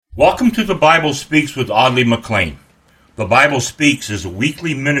Welcome to The Bible Speaks with Audley McLean. The Bible Speaks is a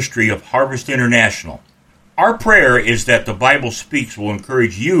weekly ministry of Harvest International. Our prayer is that The Bible Speaks will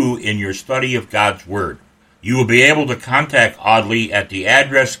encourage you in your study of God's Word. You will be able to contact Audley at the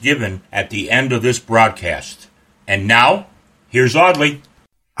address given at the end of this broadcast. And now, here's Audley.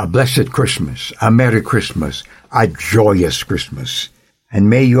 A blessed Christmas, a Merry Christmas, a joyous Christmas. And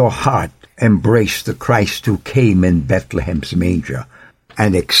may your heart embrace the Christ who came in Bethlehem's manger,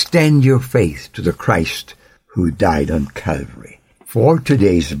 and extend your faith to the Christ who died on Calvary. For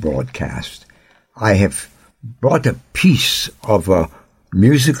today's broadcast, I have brought a piece of a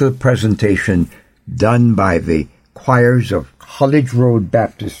musical presentation done by the choirs of College Road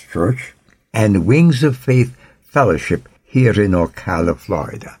Baptist Church and Wings of Faith Fellowship here in Ocala,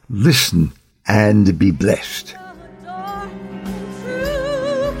 Florida. Listen and be blessed.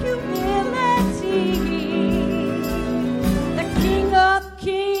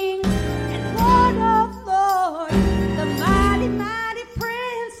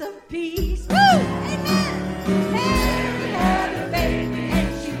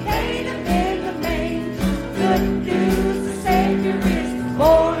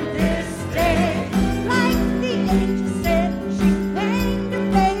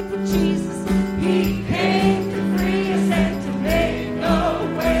 He came to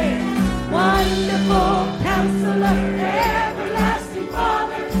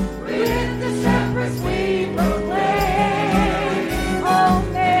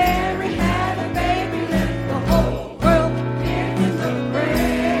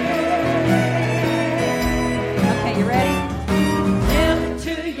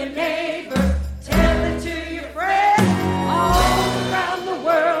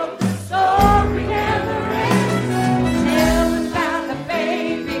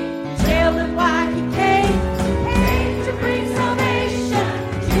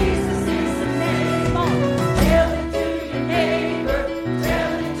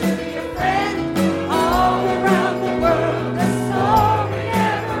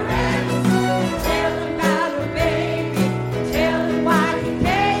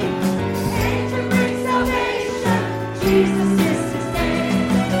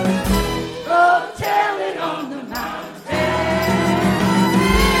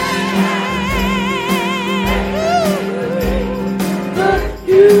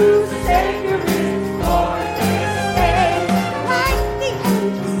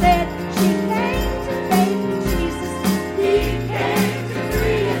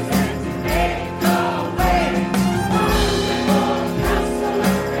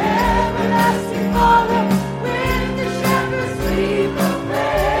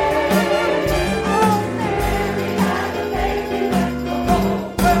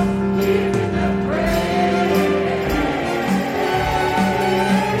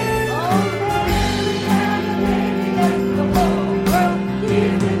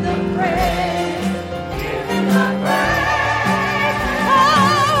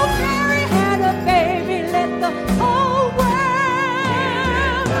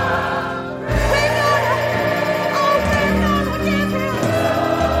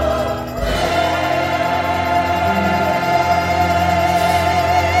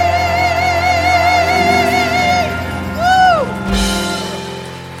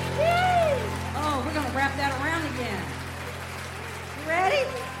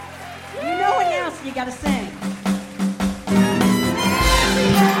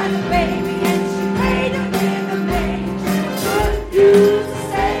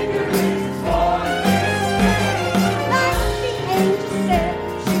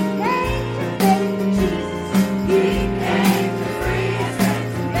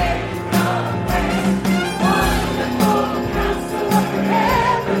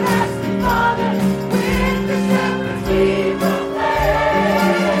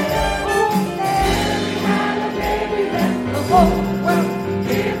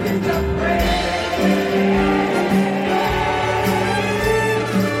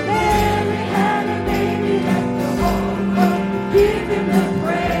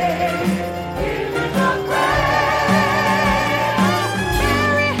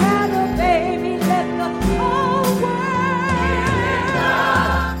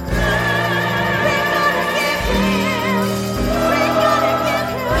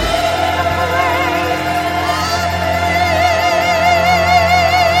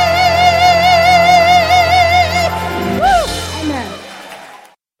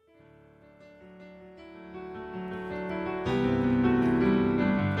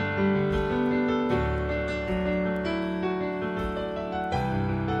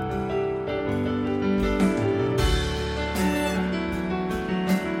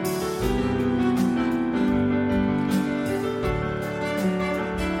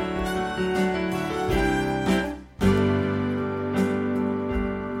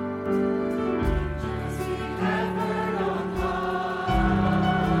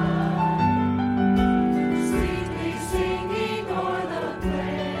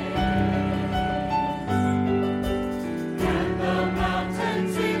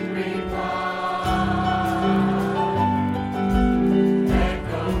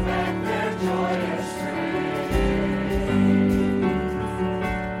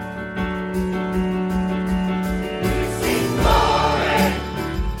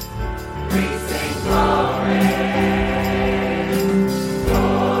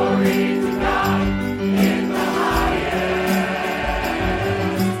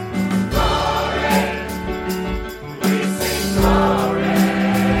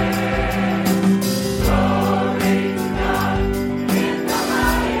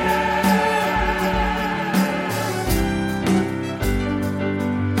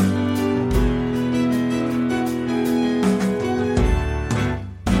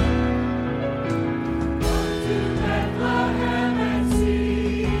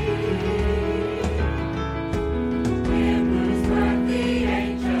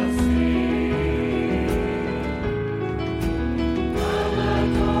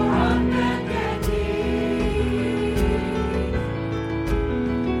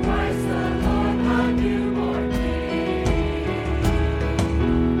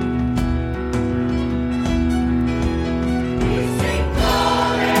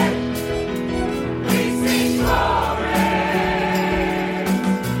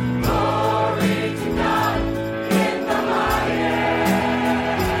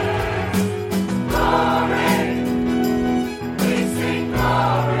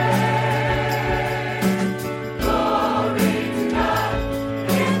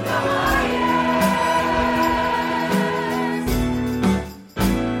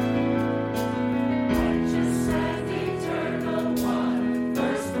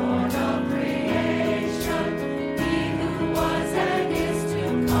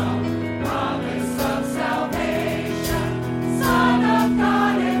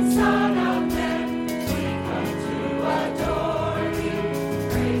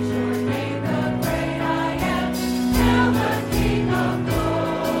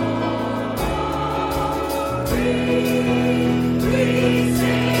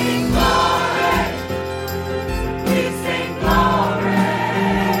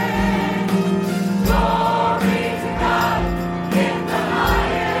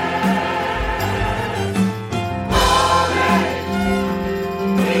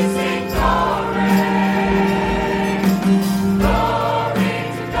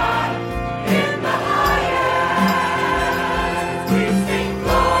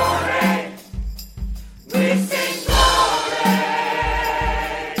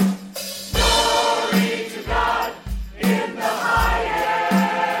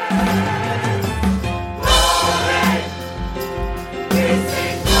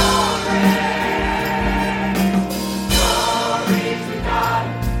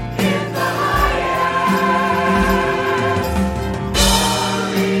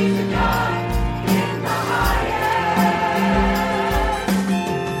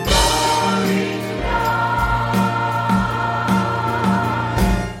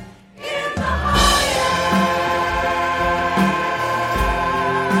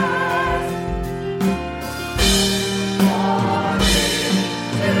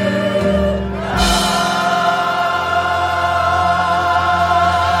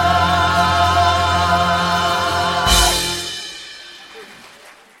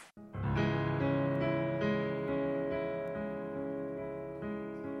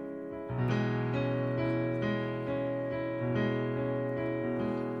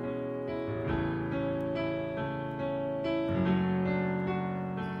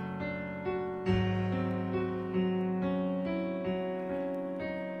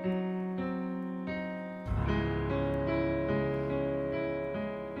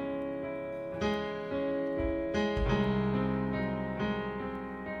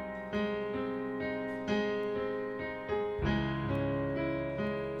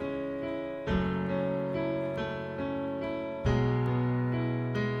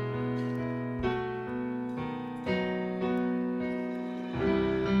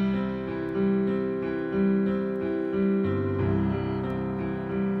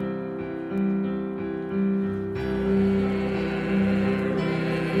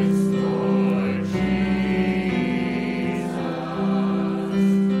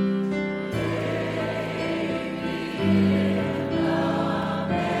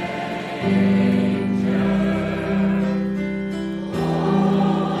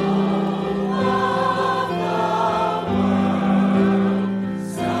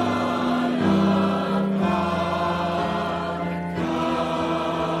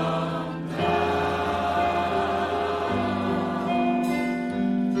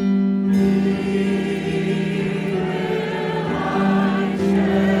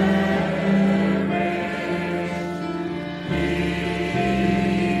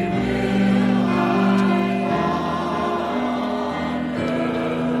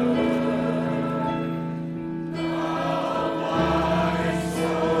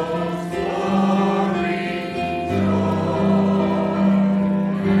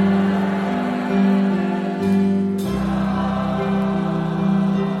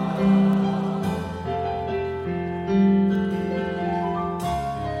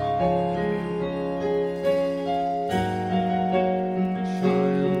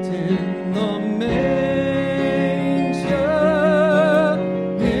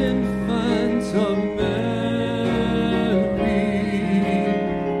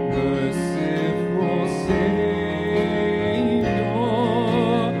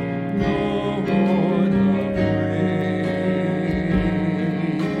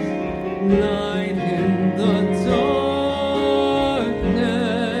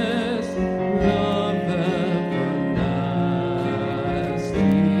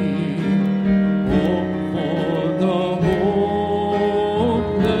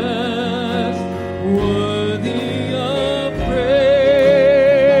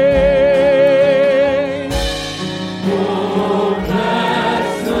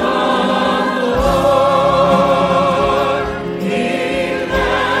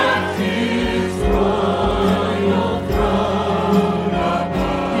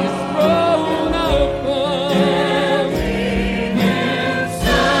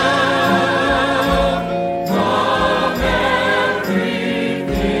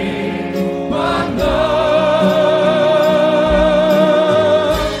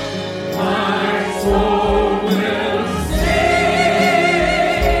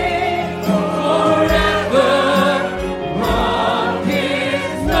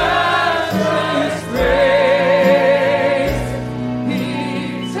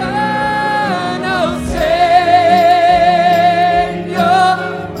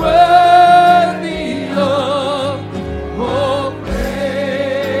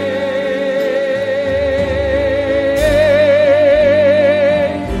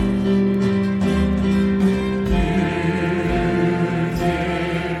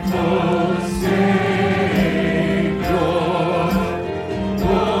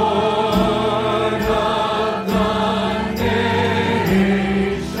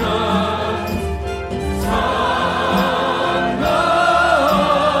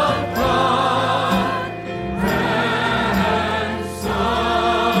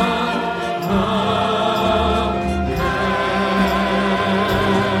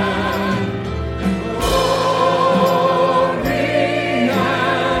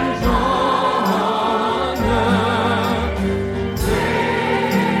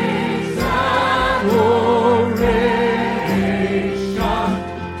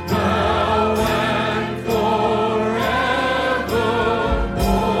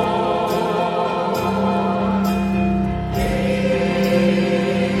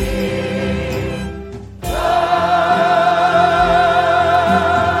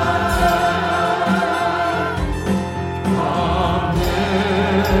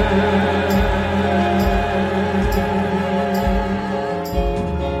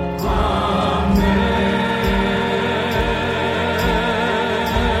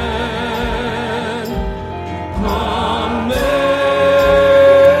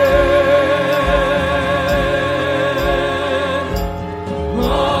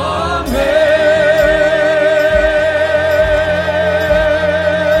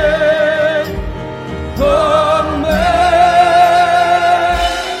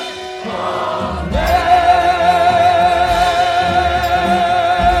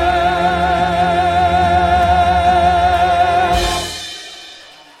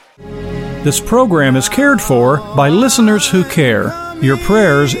This program is cared for by listeners who care. Your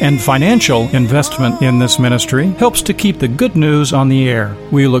prayers and financial investment in this ministry helps to keep the good news on the air.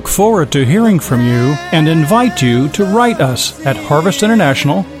 We look forward to hearing from you and invite you to write us at Harvest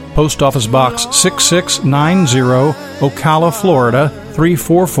International, Post Office Box 6690, Ocala, Florida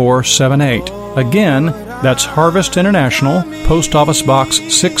 34478. Again, that's Harvest International, Post Office Box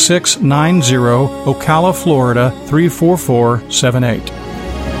 6690, Ocala, Florida 34478.